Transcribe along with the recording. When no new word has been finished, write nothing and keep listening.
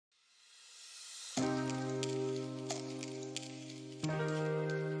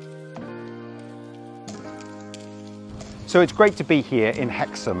So it's great to be here in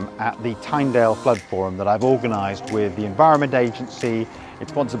Hexham at the Tynedale Flood Forum that I've organised with the Environment Agency.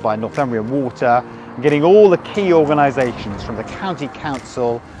 It's sponsored by Northumbrian Water, getting all the key organisations from the County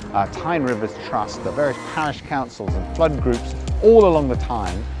Council, Tyne Rivers Trust, the various parish councils and flood groups all along the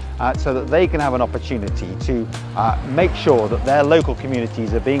Tyne, so that they can have an opportunity to make sure that their local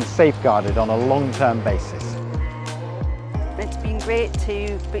communities are being safeguarded on a long-term basis. It's been great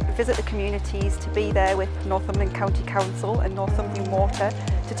to visit the communities, to be there with Northumbrian County Council and Northumbrian Water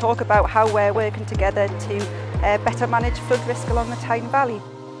to talk about how we're working together to better manage flood risk along the Tyne Valley.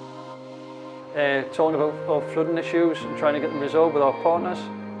 Talking about our flooding issues and trying to get them resolved with our partners,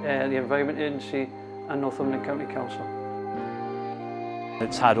 the Environment Agency and Northumbrian County Council.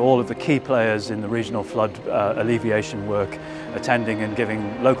 It's had all of the key players in the regional flood alleviation work attending and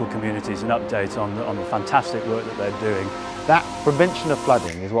giving local communities an update on the fantastic work that they're doing. That prevention of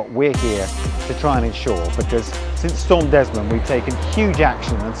flooding is what we're here to try and ensure, because since Storm Desmond we've taken huge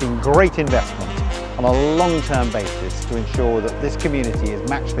action and seen great investment on a long-term basis to ensure that this community is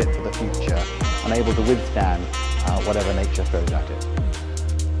match fit for the future and able to withstand whatever nature throws at it.